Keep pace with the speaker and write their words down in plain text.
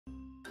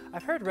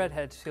I've heard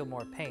redheads feel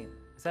more pain.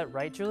 Is that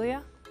right,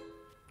 Julia?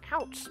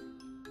 Ouch.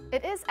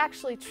 It is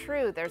actually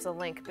true there's a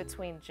link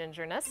between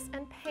gingerness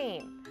and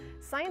pain.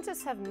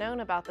 Scientists have known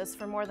about this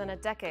for more than a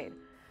decade,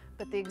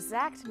 but the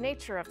exact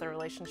nature of the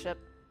relationship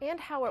and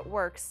how it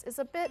works is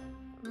a bit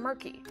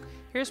murky.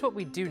 Here's what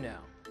we do know.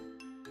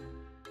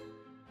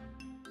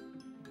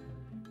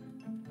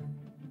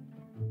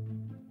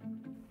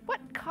 What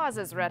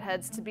causes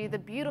redheads to be the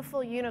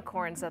beautiful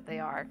unicorns that they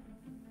are?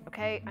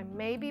 Okay, I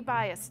may be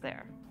biased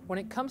there. When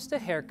it comes to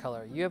hair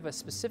color, you have a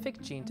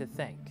specific gene to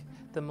thank,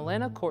 the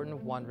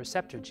melanocortin-1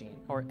 receptor gene,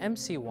 or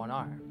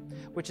MC1R,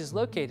 which is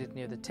located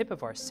near the tip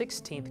of our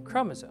 16th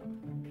chromosome.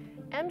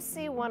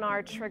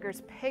 MC1R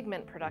triggers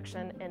pigment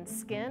production in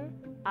skin,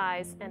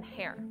 eyes, and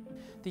hair.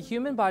 The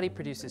human body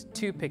produces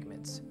two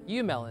pigments,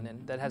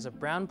 eumelanin that has a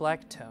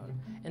brown-black tone,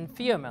 and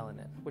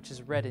pheomelanin, which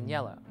is red and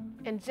yellow.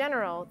 In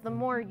general, the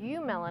more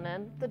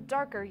eumelanin, the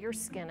darker your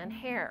skin and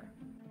hair.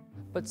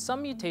 But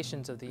some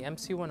mutations of the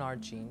MC1R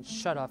gene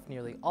shut off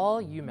nearly all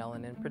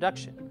eumelanin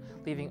production,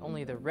 leaving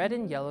only the red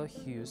and yellow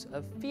hues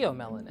of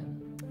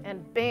pheomelanin.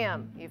 And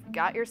bam, you've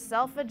got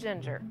yourself a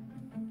ginger.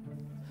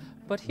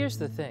 But here's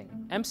the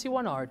thing,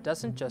 MC1R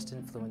doesn't just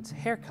influence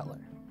hair color.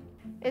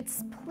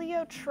 It's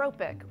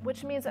pleiotropic,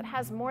 which means it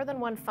has more than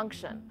one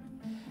function.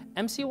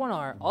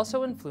 MC1R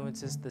also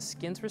influences the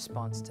skin's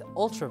response to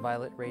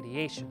ultraviolet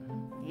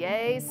radiation.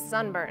 Yay,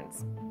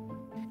 sunburns.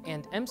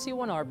 And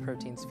MC1R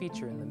proteins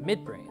feature in the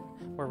midbrain,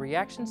 where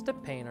reactions to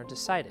pain are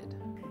decided.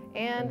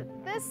 And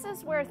this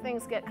is where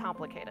things get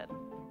complicated.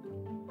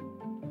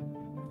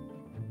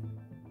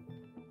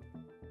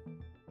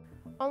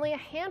 Only a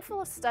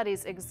handful of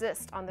studies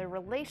exist on the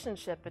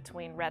relationship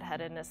between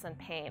redheadedness and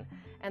pain,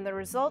 and the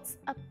results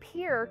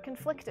appear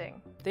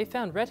conflicting. They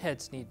found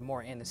redheads need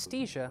more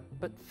anesthesia,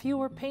 but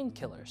fewer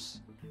painkillers.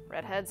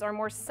 Redheads are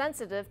more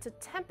sensitive to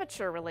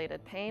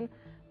temperature-related pain,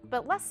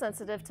 but less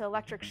sensitive to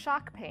electric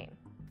shock pain.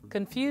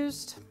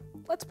 Confused?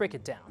 Let's break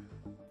it down.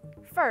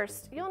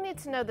 First, you'll need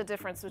to know the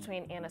difference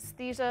between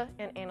anesthesia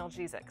and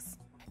analgesics.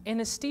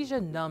 Anesthesia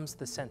numbs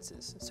the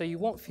senses, so you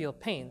won't feel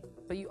pain,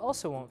 but you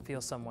also won't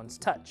feel someone's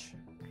touch.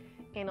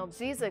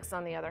 Analgesics,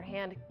 on the other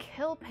hand,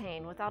 kill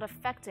pain without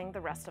affecting the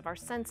rest of our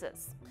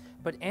senses.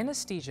 But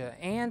anesthesia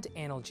and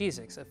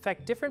analgesics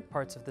affect different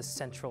parts of the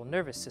central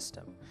nervous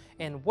system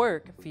and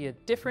work via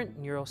different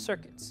neural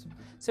circuits.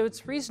 So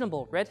it's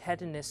reasonable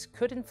redheadedness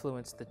could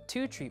influence the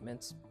two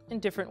treatments in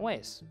different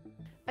ways.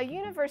 A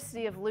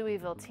University of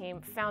Louisville team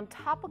found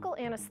topical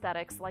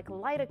anesthetics like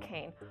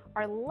lidocaine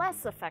are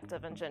less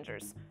effective in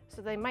gingers,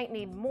 so they might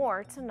need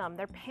more to numb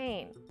their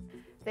pain.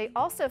 They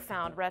also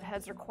found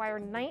redheads require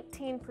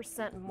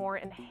 19% more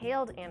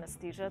inhaled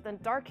anesthesia than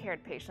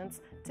dark-haired patients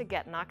to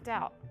get knocked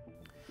out.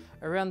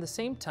 Around the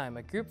same time,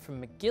 a group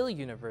from Mogil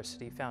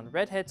University found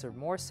redheads are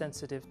more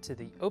sensitive to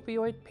the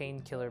opioid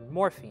painkiller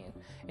morphine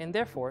and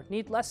therefore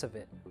need less of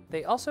it.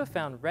 They also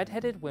found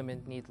redheaded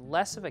women need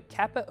less of a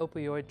kappa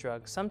opioid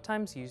drug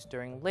sometimes used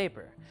during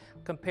labor,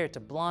 compared to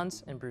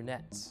blondes and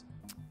brunettes.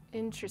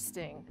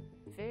 Interesting.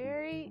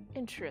 Very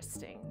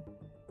interesting.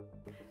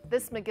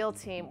 This Mogil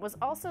team was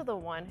also the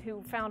one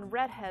who found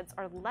redheads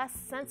are less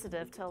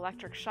sensitive to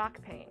electric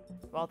shock pain,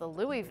 while the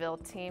Louisville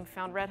team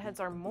found redheads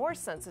are more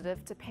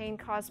sensitive to pain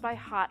caused by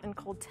hot and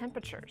cold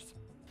temperatures.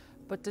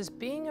 But does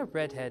being a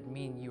redhead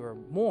mean you are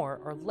more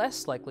or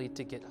less likely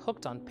to get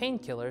hooked on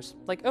painkillers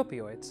like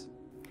opioids?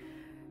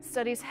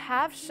 Studies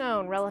have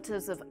shown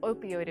relatives of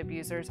opioid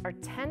abusers are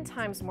 10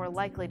 times more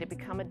likely to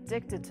become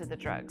addicted to the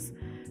drugs,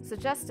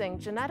 suggesting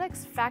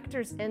genetics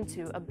factors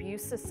into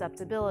abuse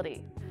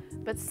susceptibility.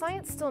 But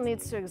science still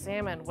needs to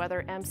examine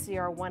whether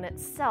MCR1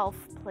 itself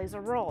plays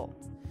a role.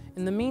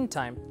 In the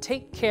meantime,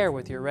 take care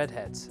with your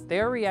redheads. They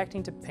are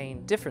reacting to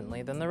pain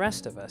differently than the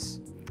rest of us.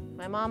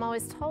 My mom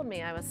always told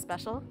me I was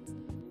special.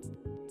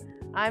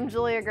 I'm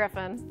Julia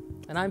Griffin.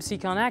 And I'm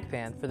Nsikan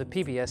Akpan for the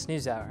PBS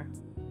NewsHour.